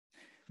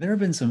There have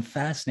been some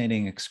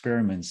fascinating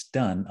experiments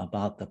done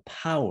about the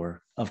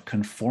power of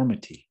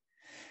conformity.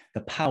 The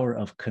power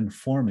of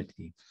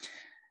conformity.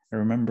 I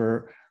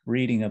remember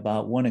reading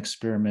about one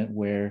experiment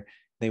where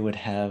they would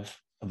have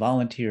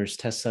volunteers,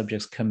 test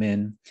subjects come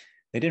in.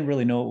 They didn't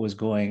really know what was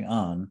going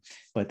on,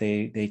 but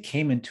they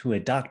came into a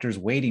doctor's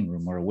waiting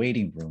room or a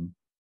waiting room.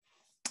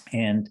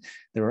 And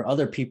there were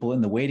other people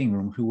in the waiting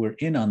room who were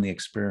in on the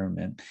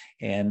experiment.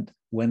 And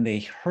when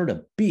they heard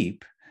a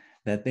beep,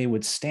 that they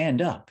would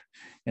stand up.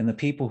 And the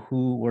people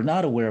who were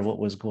not aware of what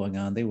was going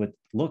on, they would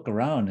look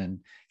around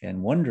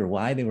and wonder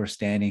why they were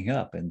standing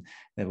up. And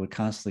they would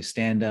constantly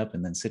stand up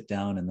and then sit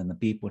down. And then the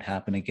beep would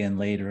happen again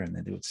later. And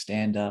then they would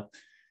stand up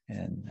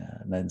and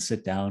then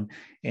sit down.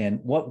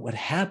 And what would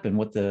happen,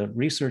 what the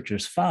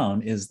researchers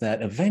found, is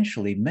that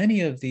eventually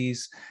many of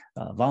these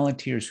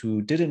volunteers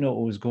who didn't know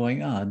what was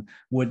going on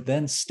would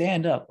then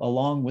stand up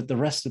along with the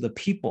rest of the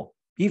people,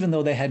 even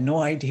though they had no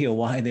idea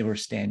why they were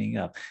standing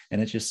up.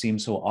 And it just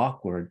seemed so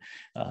awkward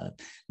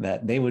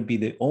that they would be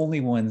the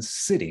only ones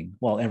sitting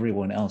while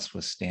everyone else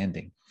was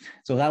standing.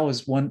 So that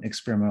was one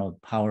experimental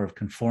power of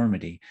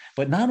conformity.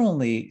 But not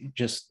only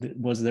just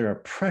was there a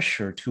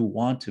pressure to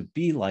want to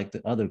be like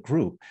the other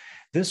group,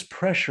 this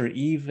pressure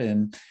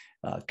even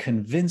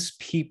convinced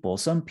people,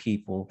 some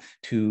people,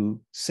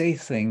 to say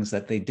things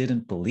that they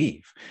didn't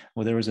believe.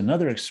 Well, there was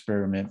another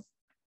experiment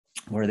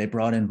where they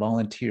brought in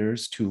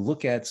volunteers to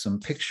look at some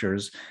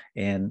pictures,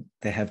 and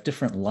they have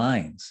different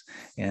lines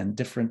and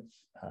different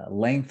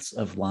lengths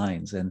of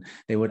lines. And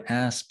they would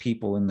ask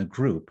people in the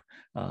group,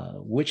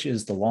 which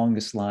is the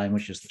longest line,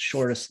 which is the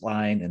shortest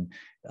line. And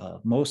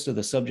most of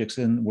the subjects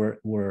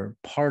were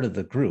part of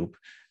the group,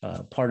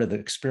 part of the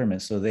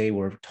experiment. So they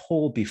were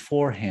told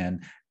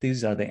beforehand,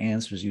 these are the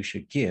answers you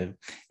should give.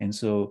 And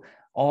so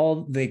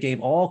they gave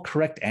all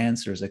correct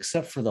answers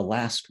except for the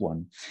last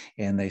one.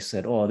 And they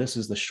said, oh, this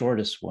is the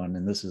shortest one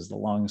and this is the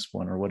longest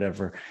one, or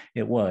whatever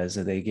it was.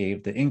 They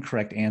gave the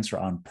incorrect answer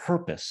on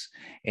purpose.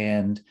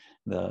 And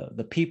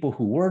the people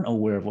who weren't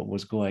aware of what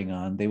was going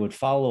on, they would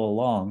follow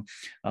along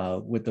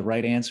with the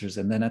right answers.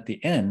 And then at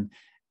the end,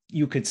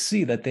 you could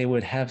see that they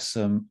would have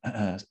some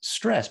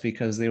stress,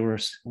 because they were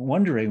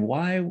wondering,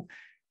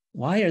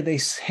 why are they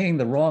saying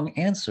the wrong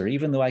answer,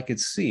 even though I could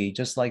see,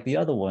 just like the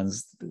other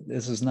ones,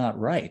 this is not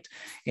right.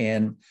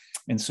 And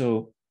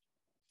so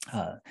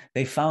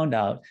they found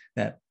out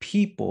that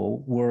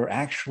people were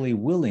actually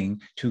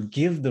willing to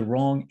give the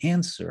wrong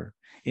answer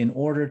in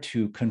order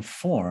to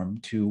conform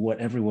to what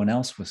everyone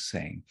else was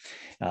saying,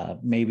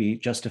 maybe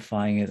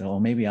justifying it. Oh,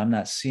 maybe I'm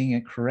not seeing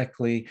it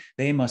correctly.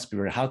 They must be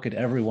right. How could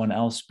everyone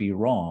else be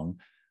wrong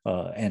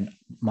and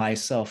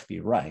myself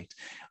be right?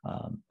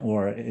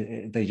 Or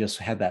they just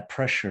had that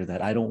pressure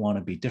that I don't want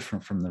to be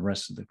different from the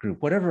rest of the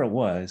group. Whatever it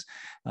was,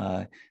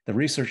 the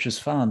researchers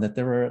found that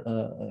there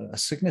were a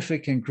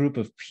significant group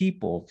of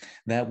people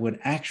that would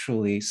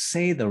actually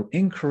say the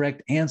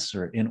incorrect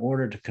answer in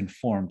order to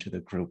conform to the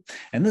group.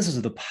 And this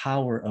is the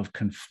power of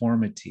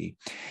conformity.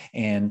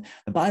 And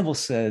the Bible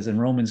says in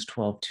Romans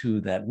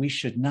 12:2 that we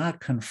should not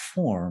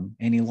conform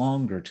any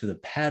longer to the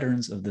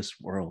patterns of this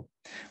world,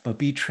 but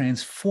be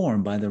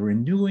transformed by the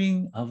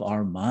renewing of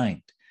our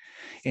mind.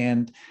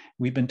 And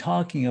we've been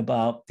talking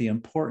about the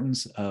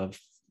importance of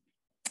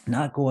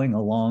not going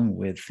along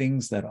with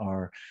things that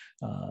are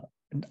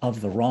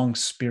of the wrong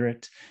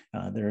spirit.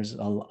 There's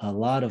a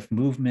lot of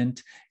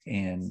movement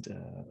and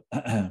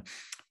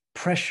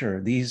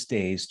pressure these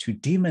days to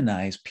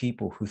demonize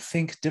people who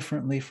think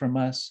differently from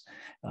us,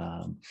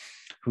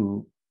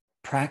 who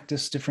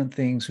practice different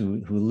things,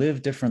 who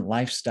live different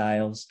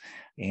lifestyles,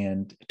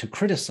 and to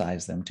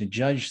criticize them, to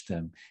judge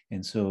them.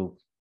 And so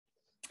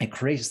it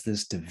creates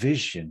this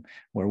division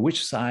where,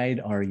 which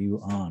side are you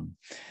on?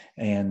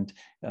 And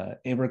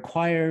it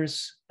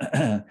requires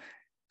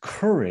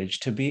courage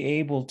to be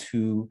able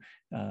to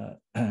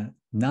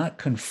not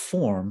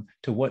conform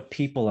to what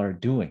people are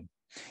doing.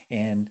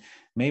 And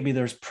maybe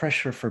there's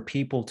pressure for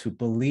people to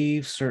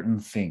believe certain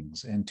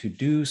things and to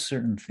do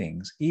certain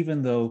things,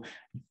 even though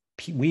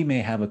we may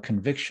have a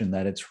conviction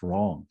that it's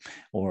wrong,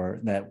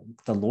 or that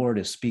the Lord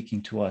is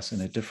speaking to us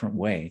in a different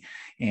way.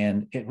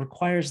 And it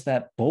requires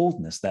that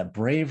boldness, that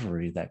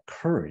bravery, that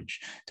courage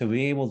to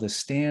be able to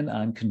stand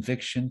on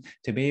conviction,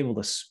 to be able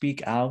to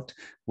speak out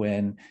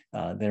when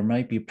there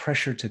might be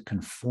pressure to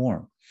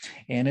conform.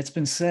 And it's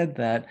been said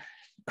that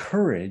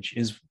courage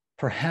is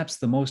perhaps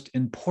the most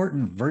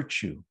important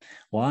virtue.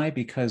 Why?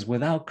 Because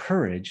without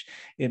courage,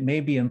 it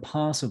may be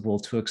impossible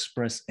to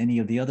express any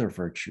of the other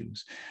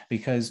virtues.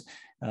 Because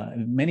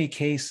in many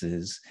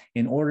cases,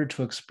 in order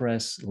to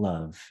express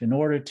love, in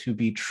order to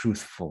be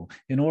truthful,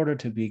 in order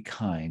to be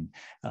kind,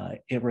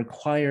 it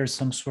requires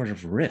some sort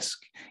of risk.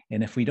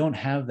 And if we don't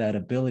have that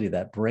ability,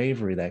 that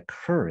bravery, that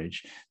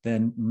courage,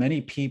 then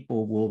many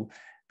people will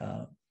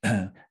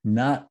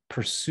not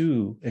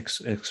pursue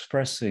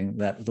expressing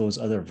those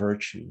other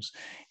virtues.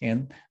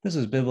 And this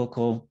is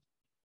biblical.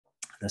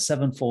 The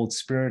sevenfold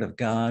Spirit of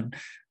God.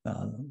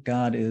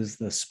 God is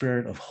the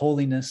Spirit of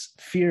holiness,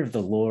 fear of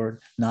the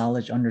Lord,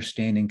 knowledge,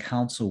 understanding,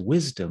 counsel,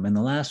 wisdom. And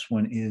the last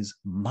one is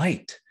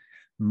might.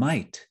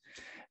 Might.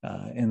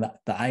 And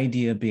the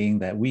idea being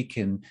that we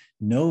can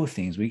know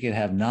things, we could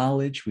have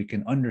knowledge, we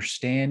can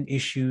understand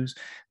issues,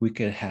 we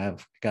could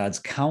have God's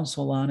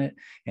counsel on it,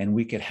 and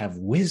we could have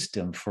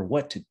wisdom for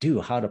what to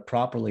do, how to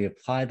properly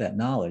apply that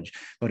knowledge.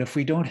 But if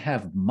we don't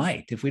have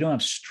might, if we don't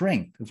have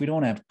strength, if we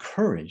don't have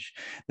courage,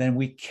 then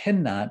we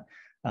cannot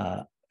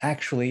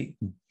actually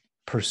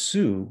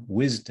pursue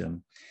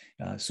wisdom.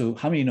 So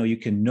how many know you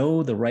can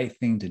know the right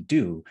thing to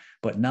do,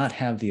 but not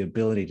have the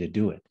ability to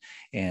do it?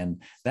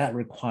 And that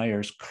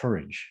requires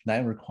courage.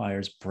 That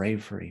requires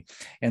bravery.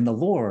 And the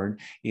Lord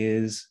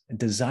is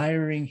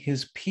desiring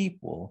his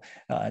people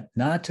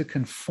not to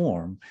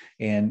conform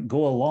and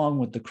go along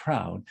with the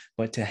crowd,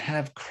 but to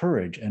have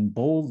courage and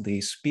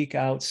boldly speak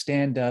out,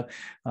 stand up,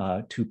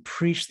 to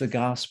preach the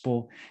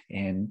gospel,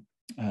 and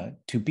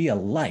to be a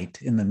light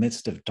in the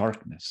midst of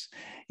darkness.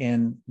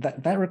 And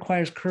that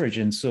requires courage.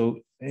 And so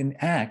in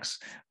Acts,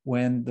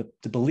 when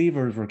the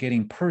believers were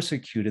getting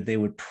persecuted, they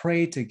would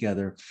pray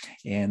together,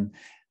 and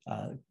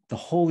the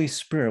Holy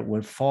Spirit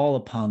would fall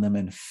upon them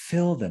and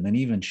fill them, and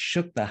even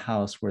shook the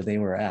house where they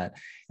were at.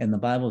 And the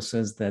Bible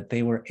says that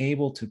they were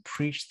able to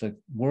preach the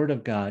word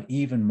of God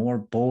even more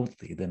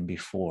boldly than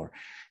before.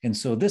 And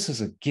so this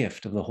is a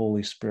gift of the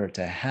Holy Spirit,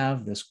 to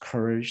have this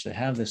courage, to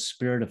have this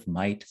spirit of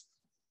might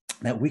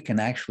that we can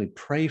actually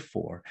pray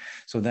for,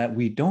 so that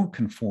we don't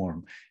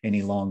conform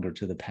any longer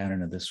to the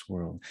pattern of this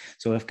world.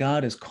 So if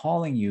God is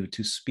calling you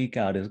to speak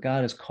out, if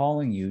God is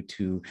calling you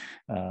to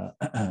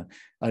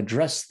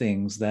address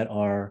things that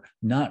are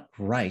not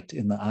right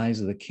in the eyes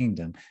of the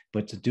kingdom,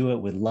 but to do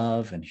it with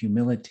love and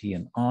humility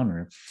and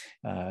honor,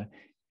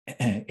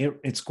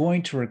 it's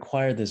going to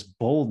require this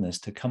boldness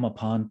to come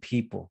upon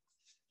people.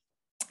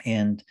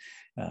 And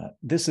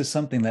this is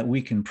something that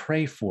we can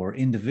pray for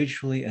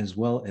individually as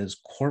well as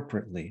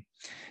corporately.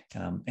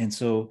 And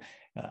so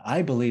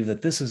I believe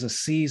that this is a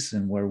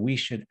season where we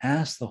should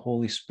ask the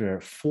Holy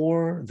Spirit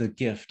for the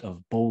gift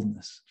of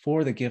boldness,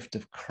 for the gift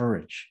of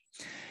courage,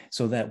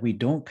 so that we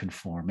don't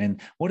conform.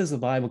 And what does the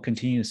Bible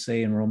continue to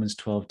say in Romans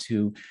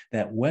 12:2?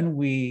 That when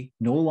we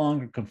no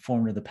longer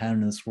conform to the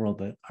pattern of this world,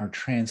 but are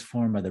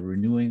transformed by the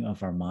renewing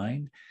of our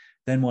mind,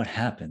 then what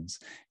happens?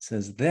 It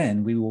says,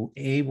 then we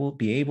will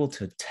be able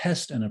to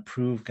test and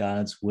approve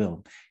God's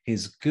will,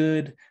 his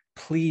good,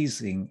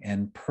 pleasing,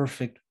 and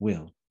perfect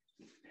will.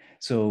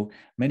 So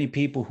many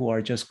people who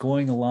are just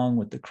going along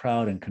with the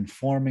crowd and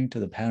conforming to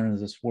the pattern of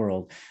this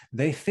world,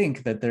 they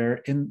think that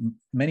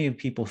many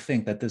people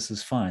think that this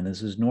is fine,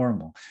 this is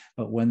normal.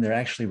 But when they're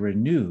actually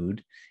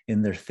renewed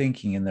in their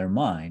thinking, in their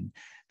mind,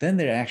 then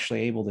they're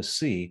actually able to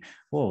see,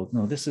 whoa,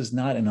 no, this is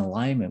not in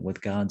alignment with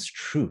God's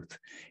truth.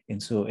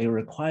 And so it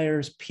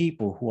requires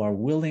people who are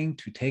willing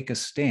to take a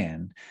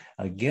stand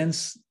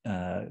against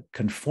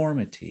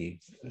conformity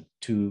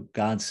to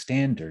God's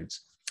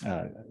standards,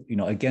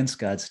 against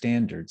God's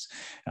standards,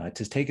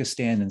 to take a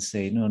stand and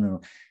say,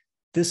 no,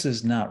 this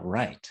is not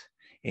right.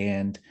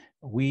 And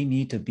we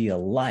need to be a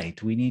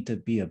light. We need to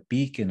be a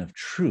beacon of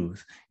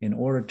truth in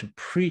order to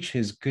preach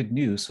his good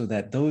news, so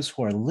that those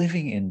who are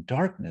living in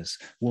darkness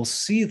will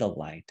see the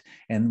light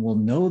and will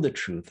know the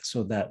truth,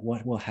 so that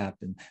what will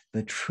happen?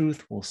 The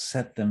truth will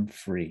set them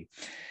free.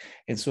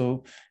 And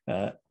so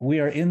we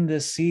are in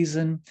this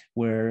season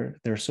where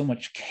there's so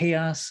much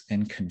chaos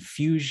and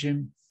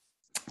confusion,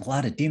 a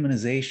lot of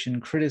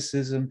demonization,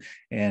 criticism,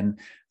 and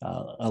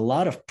a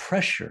lot of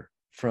pressure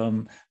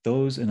from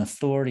those in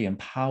authority and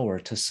power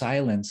to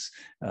silence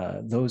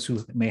those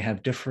who may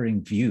have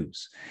differing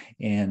views.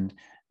 And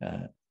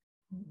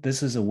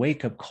this is a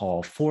wake-up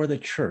call for the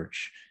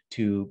church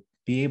to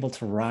be able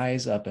to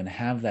rise up and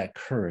have that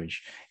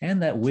courage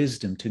and that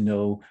wisdom to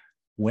know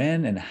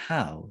when and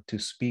how to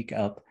speak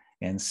up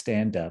and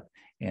stand up,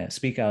 and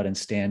speak out and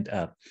stand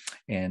up,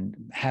 and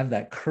have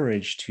that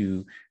courage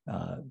to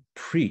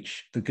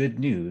preach the good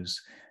news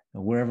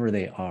wherever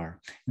they are.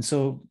 And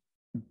so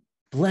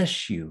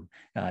bless you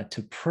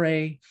to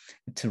pray,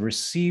 to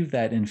receive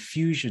that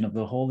infusion of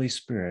the Holy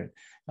Spirit,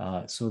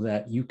 so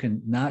that you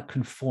can not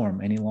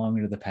conform any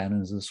longer to the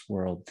patterns of this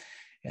world,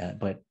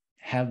 but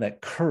have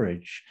that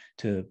courage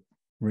to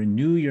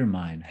renew your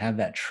mind, have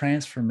that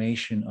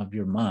transformation of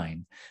your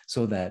mind,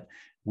 so that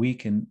we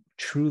can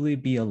truly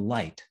be a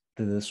light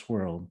to this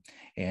world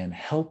and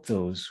help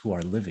those who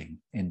are living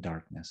in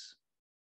darkness.